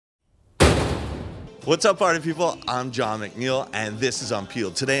What's up, party people? I'm John Macneill, and this is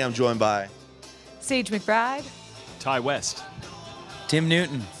Unpeeled. Today I'm joined by Sage McBride, Ty West, Tim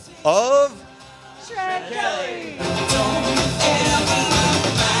Newton of Shred Kelly.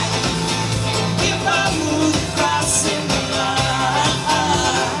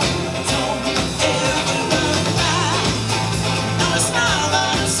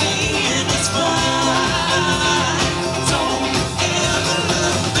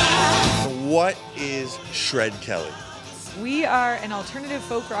 What is Shred Kelly? We are an alternative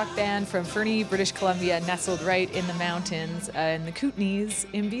folk rock band from Fernie, British Columbia, nestled right in the mountains in the Kootenays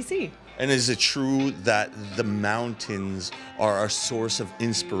in BC. And is it true that the mountains are a source of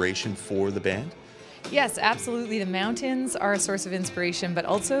inspiration for the band? Yes, absolutely. The mountains are a source of inspiration, but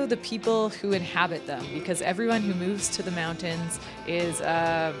also the people who inhabit them, because everyone who moves to the mountains is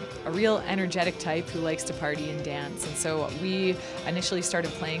a real energetic type who likes to party and dance. And so we initially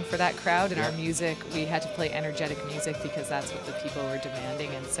started playing for that crowd, and our music, we had to play energetic music because that's what the people were demanding.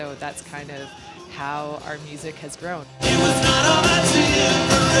 And so that's kind of how our music has grown. It was not all that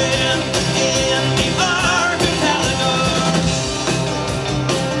different in the archipelago.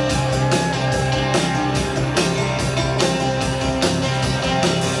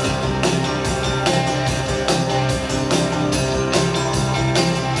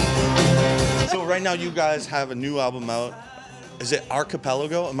 Right now, you guys have a new album out. Is it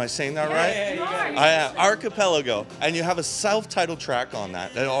Archipelago? Am I saying that right? Yeah, I am. Archipelago. And you have a self-titled track on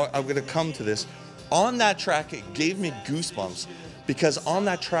that. And I'm going to come to this. On that track, it gave me goosebumps because on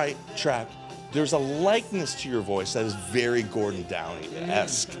that track, there's a likeness to your voice that is very Gordon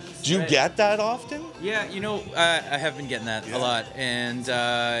Downie-esque. Do you get that often? Yeah, you know, I have been getting that a lot, and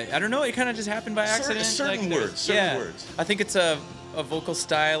I don't know, it kind of just happened by accident. Certain words. I think it's a vocal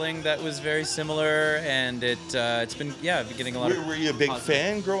styling that was very similar, and it's been getting a lot of. Were you a big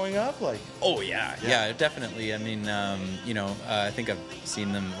fan growing up? Oh yeah, definitely. I mean, I think I've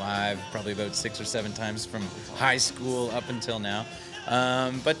seen them live probably about 6 or 7 times from high school up until now.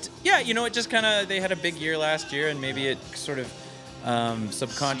 But yeah, you know, it just kind of, they had a big year last year, and maybe it sort of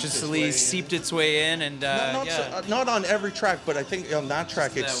subconsciously seeped its way in, and not on every track, but I think on that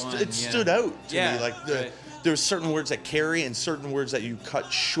track it stood out to me. Like there's certain words that carry and certain words that you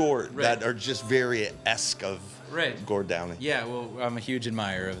cut short that are just very esque of Gord Downie. Yeah, well, I'm a huge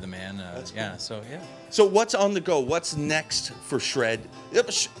admirer of the man. So what's on the go? What's next for Shred?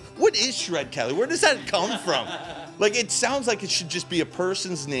 What is Shred Kelly? Where does that come from? Like, it sounds like it should just be a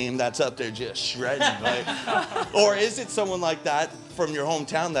person's name that's up there just shredding. Or is it someone like that from your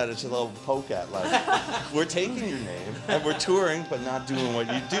hometown that it's a little poke at? Like, we're taking your name and we're touring, but not doing what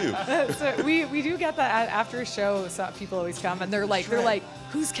you do. So we do get that after a show. So people always come and they're like,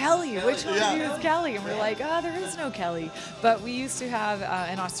 who's Kelly? Which one of you is Kelly? And we're like, there is no Kelly. But we used to have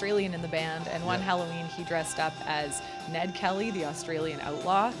an Australian in the band, and one Halloween he dressed up as Ned Kelly, the Australian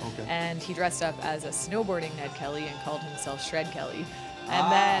outlaw, and he dressed up as a snowboarding Ned Kelly and called himself Shred Kelly.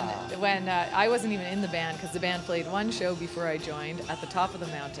 And then when I wasn't even in the band, because the band played one show before I joined at the top of the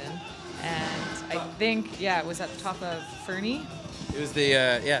mountain, and I think it was at the top of Fernie. It was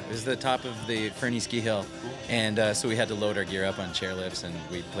the top of the Fernie ski hill, and so we had to load our gear up on chairlifts, and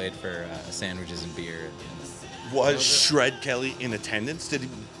we played for sandwiches and beer. Was Shred Kelly in attendance?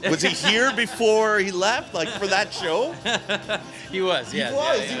 Was he here before he left, like for that show? He was, yeah. He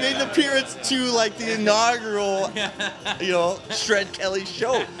was. He made an appearance to like the inaugural, Shred Kelly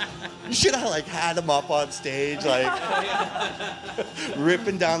show. You should have had him up on stage,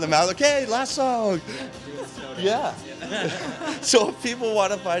 ripping down the mouth. Okay, last song. Yeah. So if people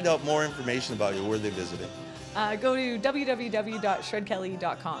want to find out more information about you, where are they visiting? Go to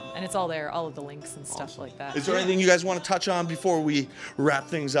www.shredkelly.com, and it's all there, all of the links and stuff like that. Is there anything you guys want to touch on before we wrap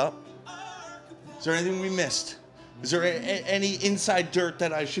things up? Is there anything we missed? Is there any inside dirt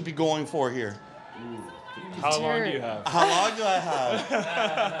that I should be going for here? How long do you have? How long do I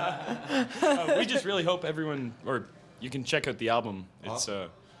have? We just really hope everyone, or you can check out the album. It's, I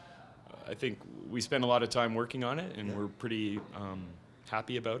think we spent a lot of time working on it, and we're pretty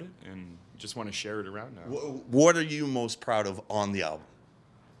happy about it, and just want to share it around now. What are you most proud of on the album?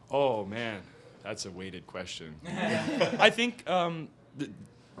 Oh man, that's a weighted question. I think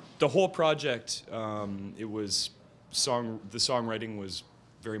the whole project, the songwriting was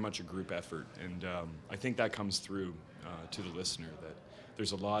very much a group effort, and I think that comes through to the listener, that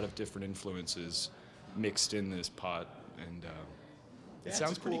there's a lot of different influences mixed in this pot, and it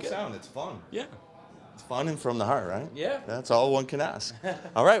sounds pretty good. It's fun. Yeah. It's fun and from the heart, right? Yeah. That's all one can ask.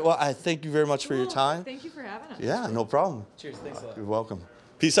 All right, well, I thank you very much for your time. Thank you for having us. Yeah, no problem. Cheers, thanks a lot. You're welcome.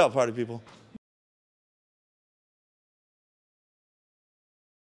 Peace out, party people.